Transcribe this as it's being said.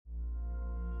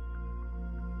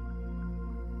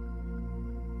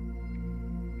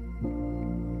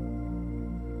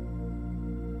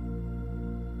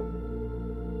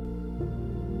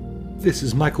This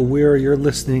is Michael Weir. You're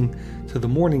listening to the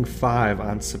Morning Five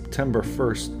on September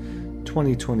 1st,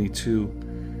 2022.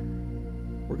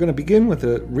 We're going to begin with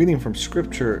a reading from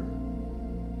Scripture.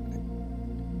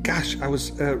 I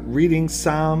was reading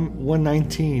Psalm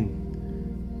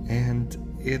 119, and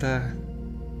it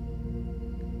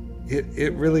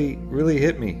really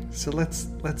hit me. So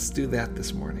let's do that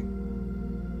this morning.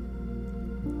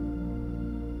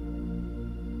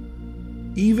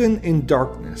 Even in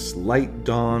darkness, light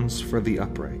dawns for the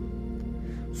upright,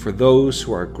 for those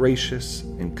who are gracious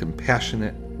and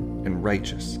compassionate and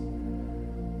righteous.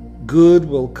 Good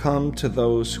will come to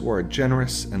those who are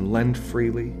generous and lend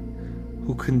freely,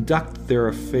 who conduct their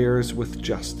affairs with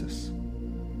justice.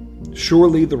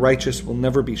 Surely the righteous will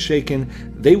never be shaken.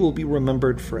 They will be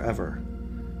remembered forever.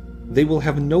 They will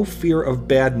have no fear of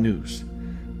bad news.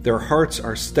 Their hearts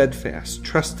are steadfast,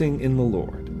 trusting in the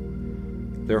Lord.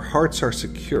 Their hearts are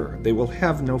secure. They will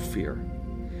have no fear.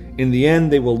 In the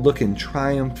end, they will look in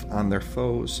triumph on their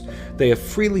foes. They have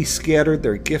freely scattered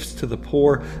their gifts to the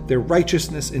poor. Their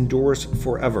righteousness endures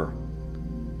forever.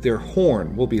 Their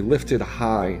horn will be lifted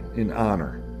high in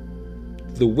honor.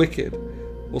 The wicked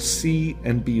will see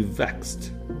and be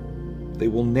vexed. They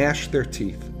will gnash their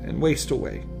teeth and waste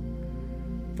away.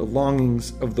 The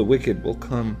longings of the wicked will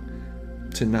come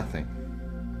to nothing.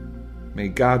 May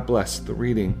God bless the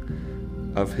reading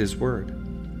of His Word.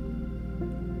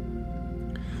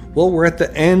 Well, we're at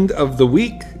the end of the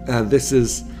week. This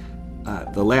is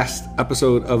the last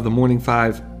episode of the Morning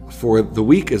Five for the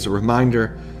week. As a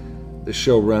reminder, the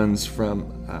show runs from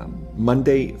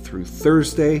Monday through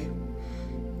Thursday.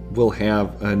 We'll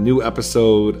have a new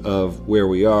episode of Where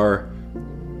We Are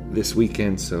this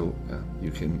weekend, so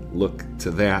you can look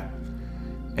to that.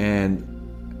 And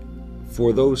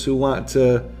for those who want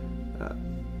to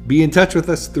be in touch with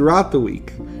us throughout the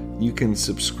week, you can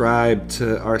subscribe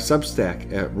to our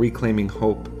Substack at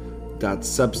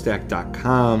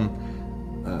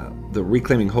reclaiminghope.substack.com. The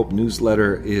Reclaiming Hope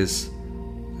newsletter is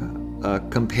a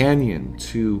companion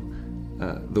to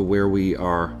the Where We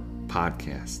Are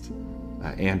podcast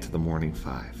and to the Morning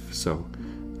Five. So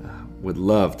would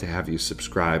love to have you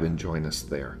subscribe and join us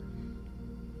there.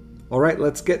 All right,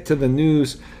 let's get to the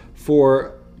news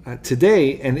for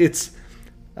today. And it's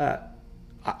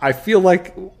I feel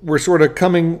like we're sort of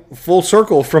coming full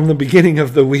circle from the beginning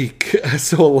of the week.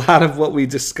 So a lot of what we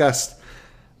discussed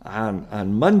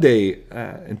on Monday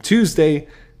and Tuesday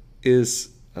is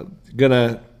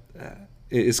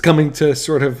coming to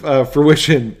sort of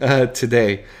fruition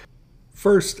today.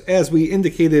 First, as we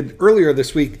indicated earlier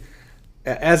this week,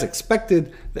 as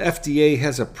expected, the FDA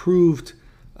has approved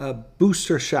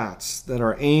booster shots that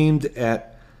are aimed at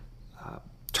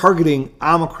targeting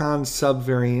Omicron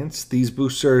subvariants. These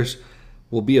boosters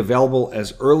will be available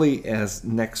as early as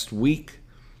next week.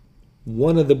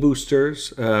 One of the boosters,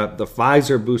 the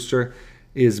Pfizer booster,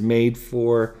 is made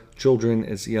for children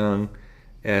as young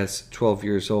as 12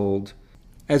 years old.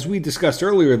 As we discussed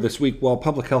earlier this week, while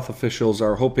public health officials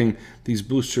are hoping these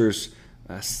boosters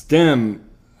stem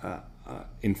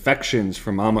infections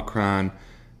from Omicron,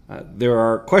 there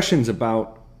are questions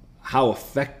about how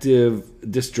effective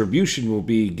distribution will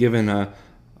be given a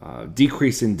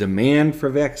decrease in demand for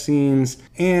vaccines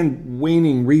and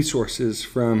waning resources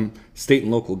from state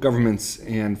and local governments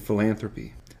and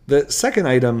philanthropy. The second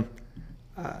item,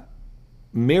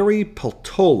 Mary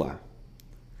Peltola,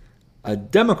 a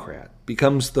Democrat,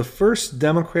 becomes the first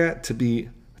Democrat to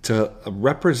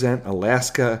represent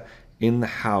Alaska in the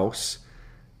House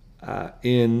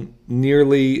in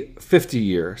nearly 50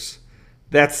 years.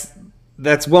 That's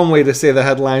one way to say the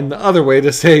headline. The other way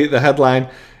to say the headline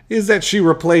is that she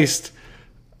replaced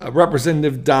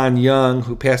Representative Don Young,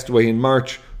 who passed away in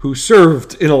March, who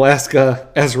served in Alaska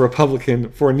as a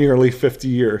Republican for nearly 50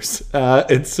 years.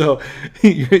 And so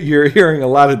you're hearing a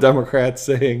lot of Democrats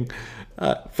saying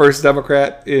first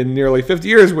Democrat in nearly 50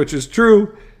 years, which is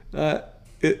true.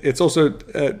 It's also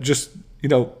just,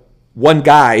 one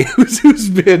guy who's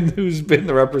been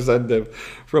the representative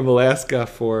from Alaska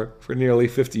for nearly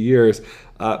 50 years.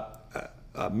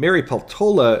 Mary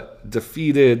Peltola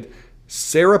defeated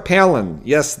Sarah Palin.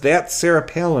 Yes, that's Sarah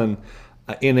Palin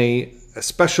in a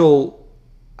special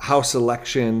House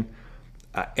election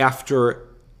after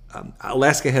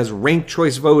Alaska has ranked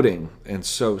choice voting, and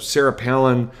so Sarah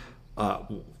Palin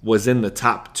was in the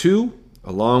top two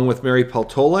along with Mary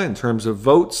Peltola in terms of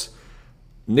votes.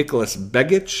 Nicholas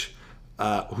Begich,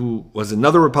 who was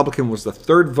another Republican, was the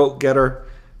third vote getter.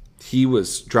 He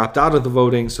was dropped out of the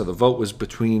voting, so the vote was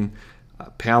between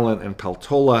Palin and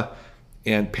Peltola.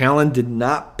 And Palin did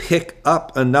not pick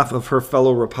up enough of her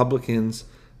fellow Republicans'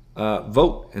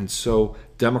 vote. And so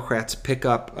Democrats pick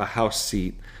up a House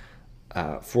seat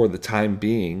for the time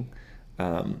being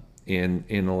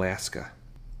in Alaska.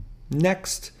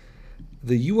 Next,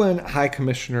 the UN High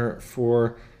Commissioner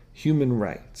for Human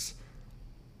Rights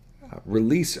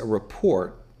released a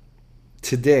report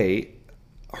today,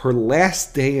 her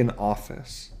last day in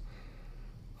office.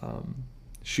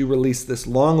 She released this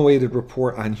long-awaited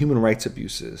report on human rights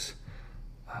abuses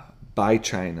by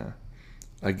China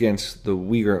against the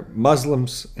Uyghur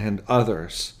Muslims and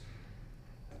others.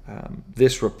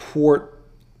 This report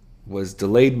was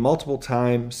delayed multiple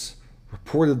times,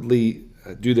 reportedly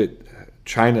due to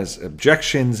China's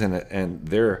objections and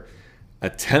their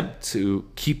attempt to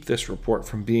keep this report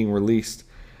from being released.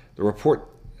 The report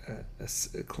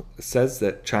says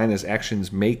that China's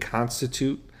actions may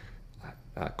constitute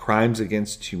crimes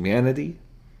against humanity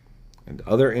and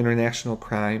other international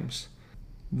crimes.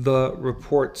 The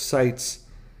report cites,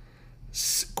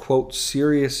 quote,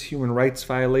 serious human rights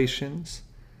violations,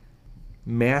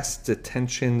 mass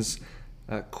detentions,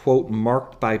 quote,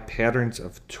 marked by patterns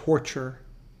of torture,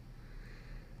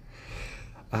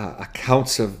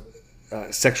 accounts of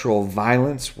sexual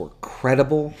violence were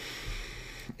credible,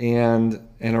 and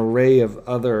an array of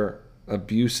other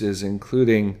abuses,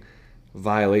 including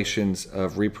violations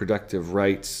of reproductive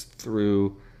rights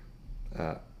through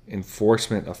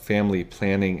enforcement of family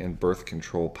planning and birth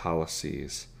control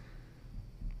policies.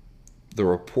 The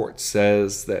report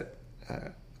says that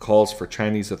calls for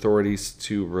Chinese authorities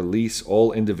to release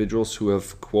all individuals who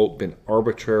have, quote, been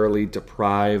arbitrarily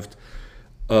deprived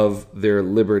of their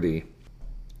liberty.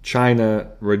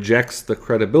 China rejects the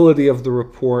credibility of the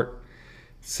report,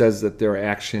 says that their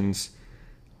actions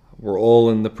were all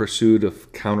in the pursuit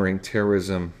of countering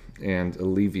terrorism and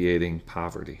alleviating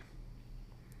poverty.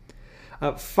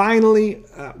 Finally,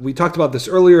 we talked about this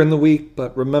earlier in the week,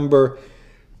 but remember,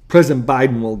 President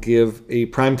Biden will give a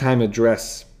primetime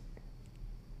address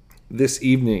this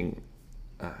evening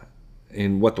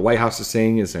in what the White House is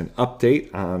saying is an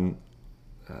update on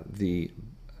the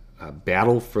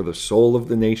battle for the soul of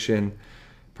the nation.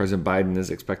 President Biden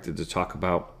is expected to talk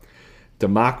about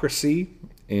democracy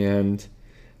and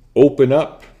open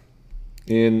up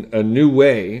in a new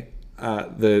way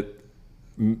the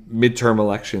midterm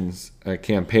elections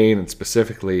campaign, and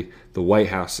specifically the White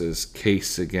House's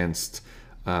case against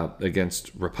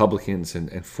Republicans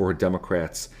and for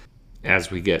Democrats as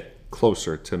we get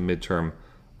closer to midterm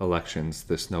elections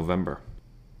this November.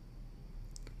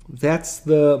 That's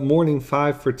the Morning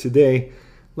Five for today.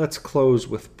 Let's close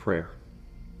with prayer.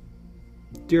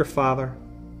 Dear Father,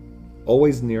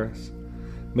 always near us,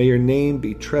 may your name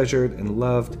be treasured and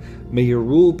loved. May your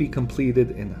rule be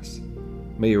completed in us.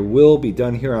 May your will be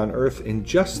done here on earth in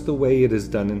just the way it is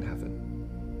done in heaven.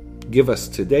 Give us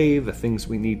today the things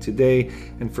we need today,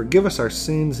 and forgive us our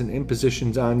sins and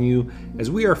impositions on you,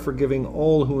 as we are forgiving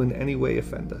all who in any way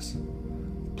offend us.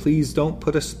 Please don't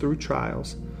put us through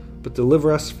trials, but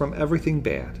deliver us from everything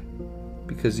bad,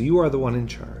 because you are the one in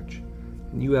charge,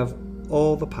 and you have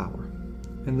all the power,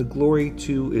 and the glory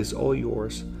too is all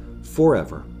yours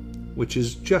forever, which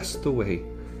is just the way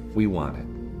we want it.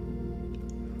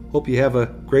 Hope you have a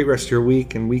great rest of your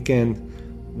week and weekend.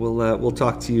 We'll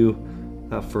talk to you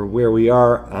for where we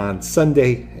are on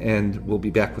Sunday, and we'll be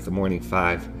back with the Morning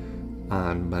Five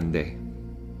on Monday.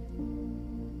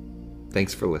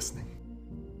 Thanks for listening.